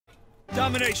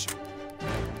Domination.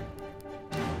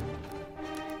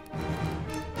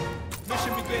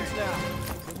 Mission begins now.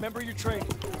 Remember your training.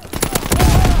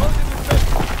 Closing your face.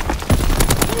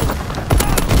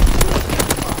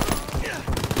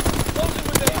 Closing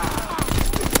with aim.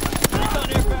 Recon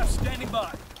aircraft standing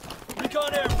by.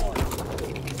 Recon airborne.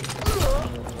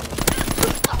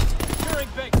 Securing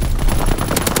base.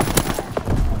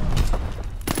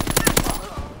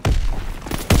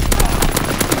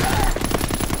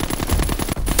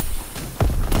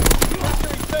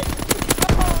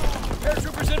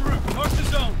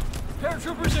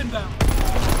 Paratroopers inbound.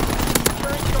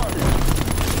 Securing charge.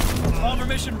 Bomber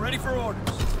mission ready for orders.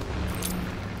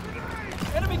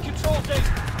 Enemy control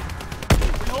data.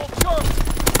 We hold Charlie.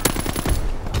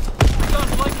 Recon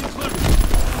flight concluded.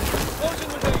 Closing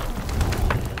with aim.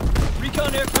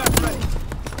 Recon aircraft ready.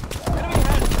 Enemy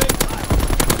has base.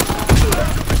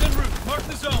 Paratroopers en route. Mark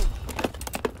the zone.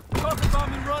 Carpet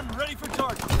bombing run ready for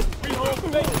target. We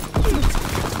hold base.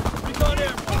 Recon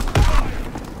airborne.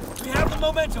 We have the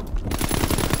momentum.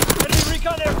 Enemy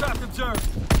recon aircraft observed.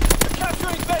 They're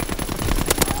capturing base.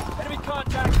 Enemy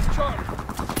contact is Charlie.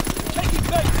 They're taking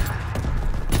base.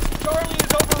 Charlie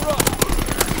is overrun.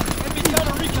 Enemy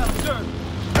counter-recon observed.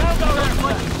 Ground our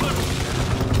aircraft included.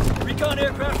 Recon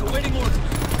aircraft awaiting orders.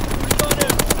 Recon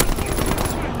aircraft.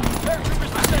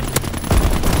 Paratroopers descending.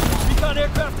 Recon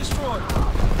aircraft destroyed.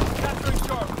 Capturing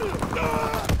Charlie.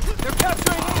 They're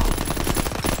capturing Eagle.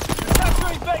 They're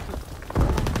capturing Baker.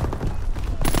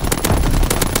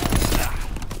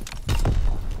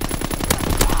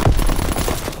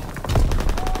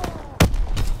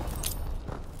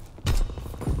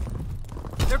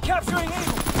 Capturing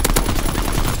Eagle!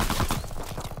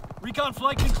 Recon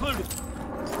flight concluded.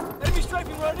 Enemy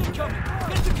strafing run incoming.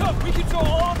 Get the cover. We control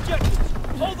all objectives.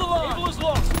 Hold the line. Eagle is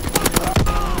lost.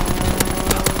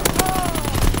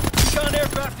 Recon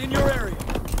aircraft in your area.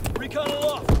 Recon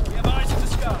aloft. We have eyes in the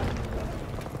sky.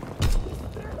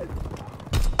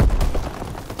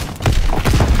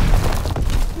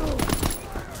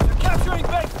 They're capturing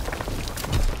Baker.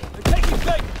 They're taking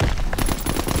Baker.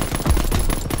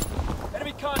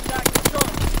 Contact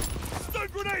Charlie. Stun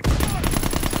grenade!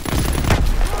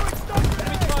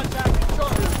 Enemy contact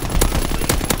Charlie.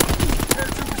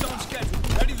 Paratroopers on schedule.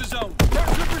 Ready the zone.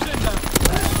 Paratroopers inbound.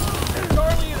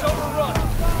 Charlie is overrun.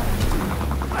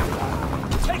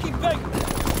 Taking Baker.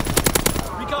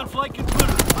 Recon flight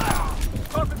concluded.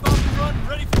 Carpet bombing run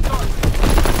ready for target.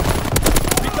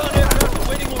 Recon aircraft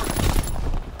awaiting orders.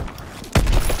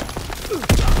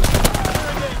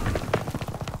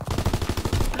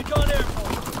 Recon airborne.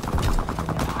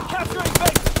 Capturing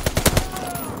base!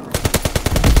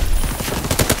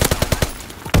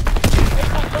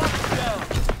 Able target down.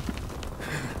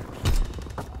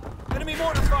 Enemy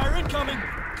mortar fire incoming.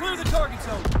 Clear the target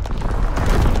zone.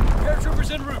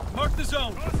 Paratroopers en route. Mark the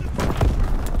zone.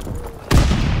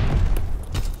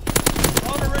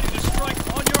 Bomber ready to strike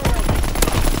on your order.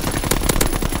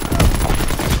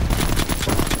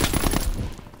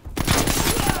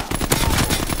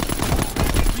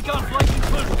 Recon flight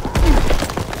concluded.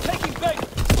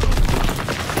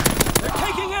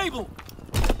 Able!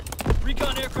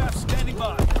 Recon aircraft standing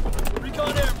by.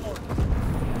 Recon airborne.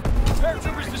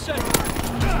 Paratroopers descending.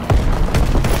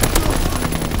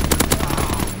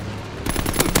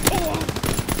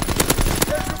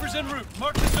 Paratroopers en route.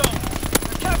 Mark the zone.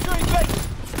 They're capturing base.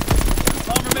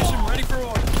 Bomber mission ready for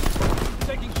orders.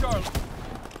 Taking Charlie.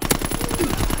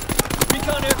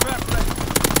 Recon aircraft ready.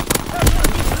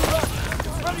 Paratroopers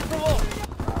ready for launch.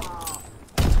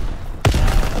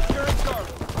 Securing Charlie.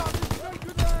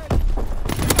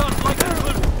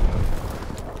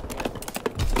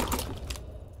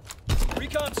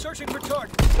 Recon searching for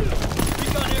targets.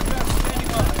 Recon aircraft standing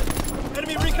by.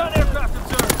 Enemy recon aircraft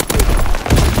observed.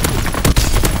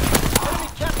 Enemy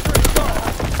capturing Charlie.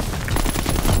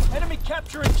 Enemy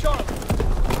capturing Charlie.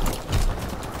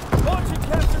 Launching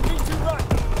capture V2 right.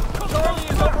 Charlie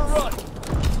is overrun.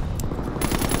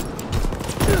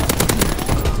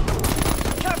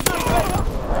 Capturing Baker.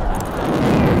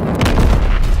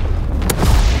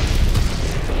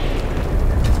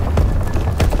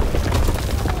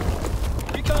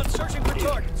 Searching for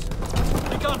targets.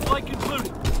 Recon flight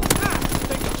concluded.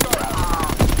 Taking charge.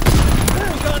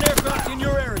 Recon aircraft in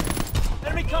your area.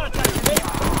 Enemy contact.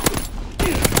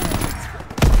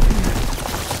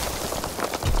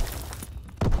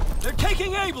 They're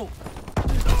taking Able.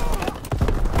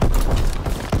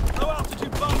 Low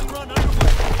altitude bombing run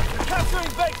underway. They're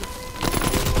capturing Baker.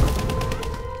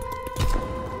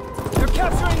 They're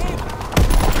capturing Able.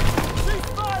 Cease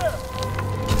fire!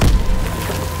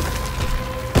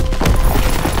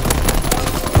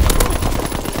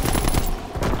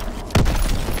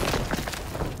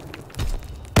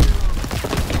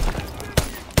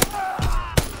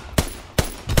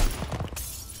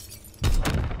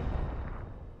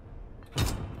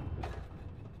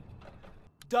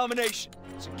 domination.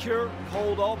 Secure and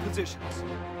hold all positions.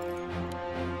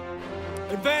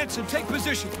 Advance and take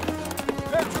position.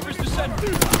 Paratroopers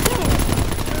descending.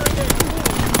 Securing air.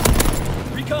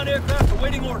 Recon aircraft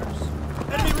awaiting orders.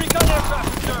 Enemy recon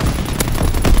aircraft observed.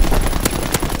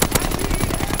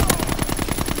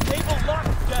 Able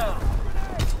locked down.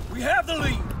 We have the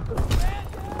lead.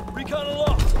 Recon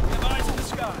aloft. We have eyes in the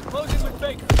sky. Closing with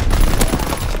Baker.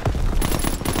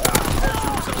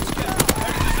 Paratroopers on schedule.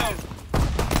 Head to the zone.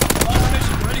 On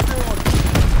mission. Ready for orders.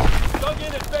 Dug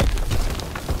in at Baker.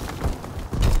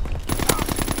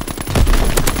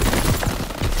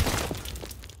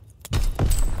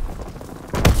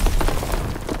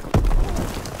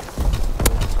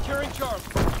 Securing Charlie.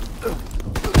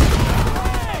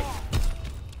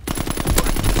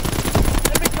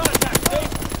 Enemy contact,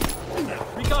 Baker.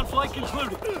 Recon flight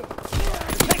concluded.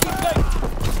 Taking Baker.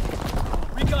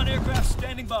 Recon aircraft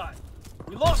standing by.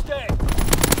 We lost A.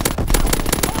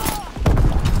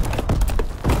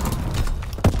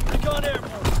 Recon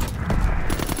airborne.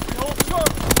 We hold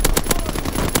Charlie.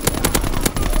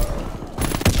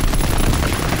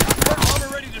 Armor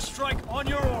ready to strike on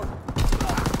your order.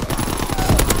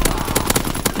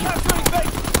 Capturing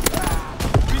Baker.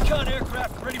 Recon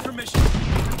aircraft ready for mission.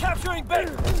 Capturing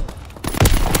Baker.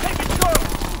 Taking Charlie.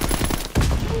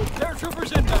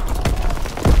 Paratroopers inbound.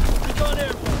 Recon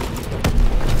airborne.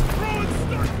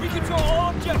 We control all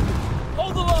objectives.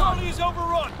 Hold the line. Charlie is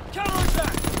overrun.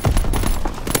 Counterattack.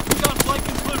 Recon flight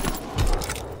concluded.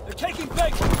 They're taking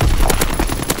Baker.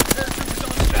 Paratroopers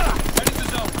on sky. Heading the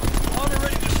zone. Armor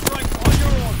ready to strike on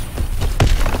your order.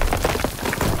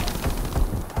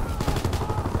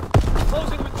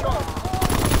 Closing with Charlie.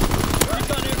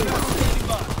 Recon aircraft standing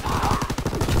by.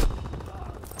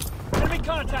 Enemy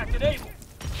contact at Able.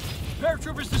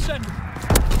 Paratroopers descending.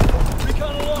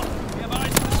 Recon aloft. We have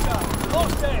eyes in the sky.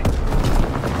 Lost A.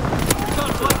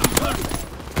 Recon flight concluded.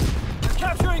 They're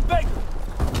capturing Baker.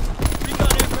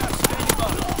 Recon aircraft standing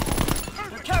by.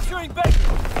 They're capturing Baker.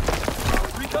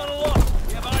 Recon aloft.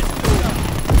 We have eyes in the sky.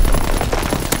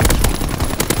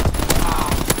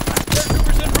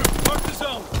 Paratroopers en route. Mark the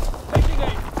zone. Taking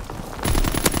aim.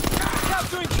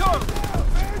 Capturing Charlie.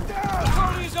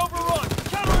 Charlie is overrun.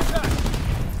 Counterattack.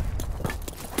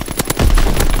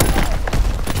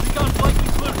 Recon flight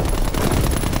concluded.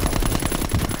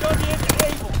 Dug in and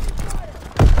able.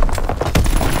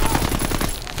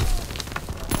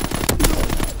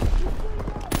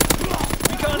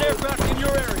 Recon aircraft in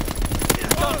your area.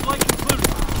 Recon flight concluded.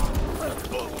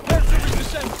 Paratroopers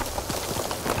descending.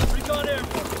 Recon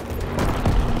airborne.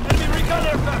 Enemy recon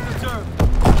aircraft observed.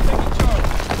 Taking charge.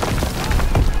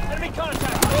 Enemy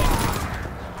contact. Able.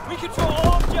 We control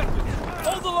all objectives.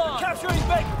 Hold the line. Capturing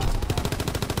Baker.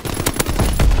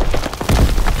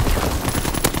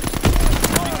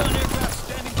 Recon aircraft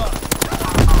standing by.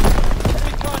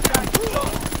 Enemy contact. Go.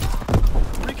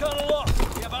 Recon aloft.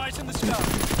 We have eyes in the sky.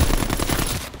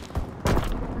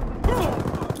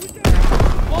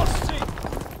 Lost C.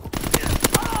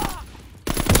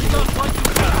 Recon flight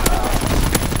concluded.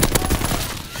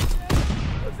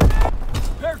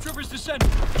 Paratroopers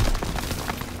descending.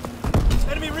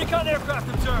 Enemy recon aircraft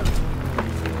observed.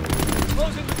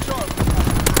 Closing with Charlie.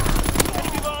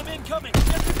 Enemy bomb incoming.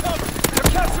 Get to cover.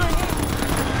 They're capturing it.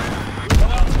 Low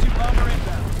altitude bomber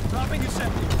inbound. Dropping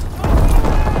incendiary.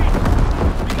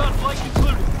 Recon flight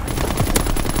concluded.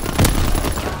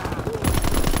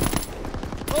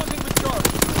 Closing with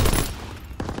Charlie.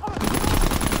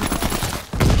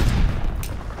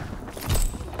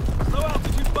 Low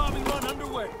altitude bombing run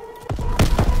underway.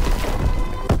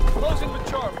 Closing with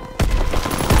Charlie.